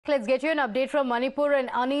Let's get you an update from Manipur. An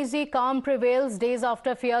uneasy calm prevails days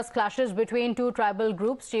after fierce clashes between two tribal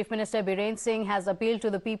groups. Chief Minister Biren Singh has appealed to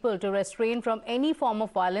the people to refrain from any form of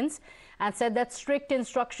violence and said that strict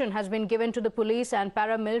instruction has been given to the police and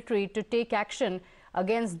paramilitary to take action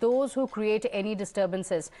against those who create any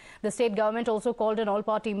disturbances. The state government also called an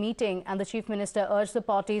all-party meeting, and the Chief Minister urged the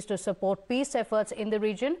parties to support peace efforts in the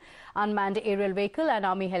region. Unmanned aerial vehicle and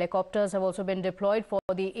army helicopters have also been deployed for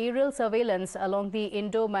the aerial surveillance along the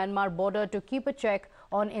Indo-Myanmar border to keep a check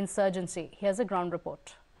on insurgency. Here's a ground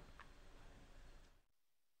report.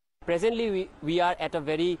 Presently, we are at a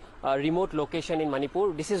very remote location in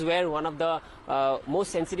Manipur. This is where one of the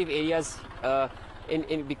most sensitive areas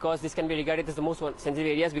because this can be regarded as the most sensitive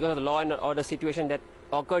areas because of the law and order situation that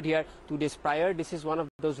occurred here 2 days prior. This is one of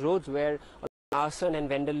those roads where arson and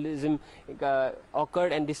vandalism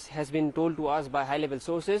occurred, and this has been told to us by high-level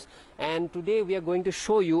sources. And today we are going to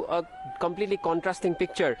show you a completely contrasting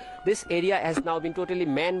picture. This area has now been totally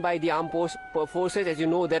manned by the armed forces. As you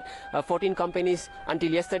know that 14 companies until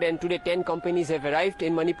yesterday, and today 10 companies have arrived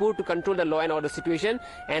in Manipur to control the law and order situation.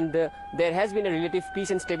 And there has been a relative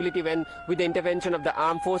peace and stability with the intervention of the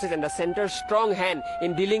armed forces and the center's strong hand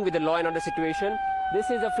in dealing with the law and order situation. This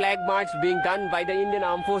is a flag march being done by the Indian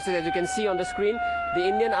Armed Forces. As you can see on the screen, the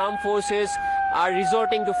Indian Armed Forces are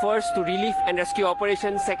resorting to first to relief and rescue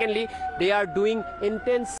operations. Secondly, they are doing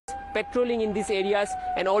intense patrolling in these areas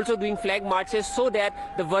and also doing flag marches so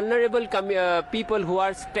that the vulnerable people who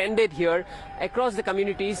are stranded here across the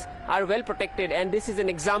communities are well protected. And this is an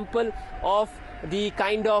example of the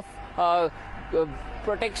kind of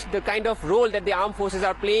role that the armed forces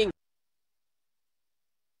are playing.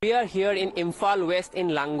 We are here in Imphal West in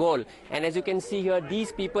Langol, and as you can see here,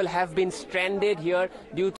 these people have been stranded here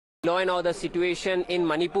due to law and order situation in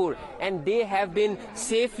Manipur, and they have been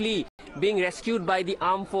safely being rescued by the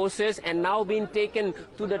armed forces and now being taken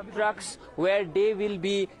to the trucks where they will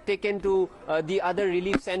be taken to the other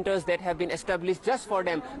relief centers that have been established just for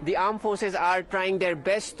them. The armed forces are trying their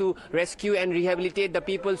best to rescue and rehabilitate the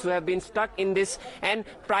people who have been stuck in this, and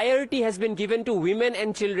priority has been given to women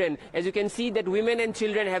and children. As you can see that women and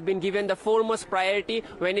children have been given the foremost priority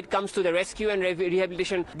when it comes to the rescue and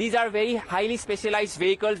rehabilitation. These are very highly specialized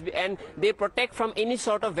vehicles and they protect from any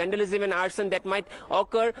sort of vandalism and arson that might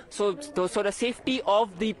occur. So the safety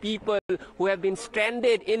of the people who have been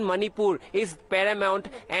stranded in Manipur is paramount,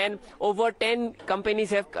 and over 10 companies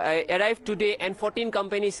have arrived today and 14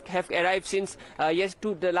 companies have arrived since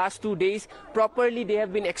the last 2 days. Properly they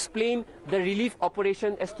have been explained the relief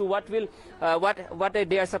operation as to what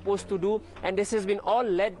they are supposed to do, and this has been all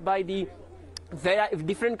led by the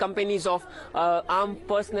different companies of armed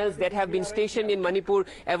personnel that have been stationed in Manipur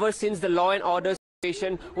ever since the law and order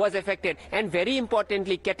situation was affected. And very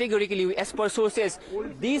importantly, categorically, as per sources,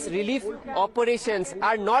 these relief operations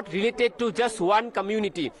are not related to just one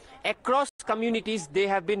community. Across communities, they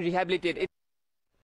have been rehabilitated.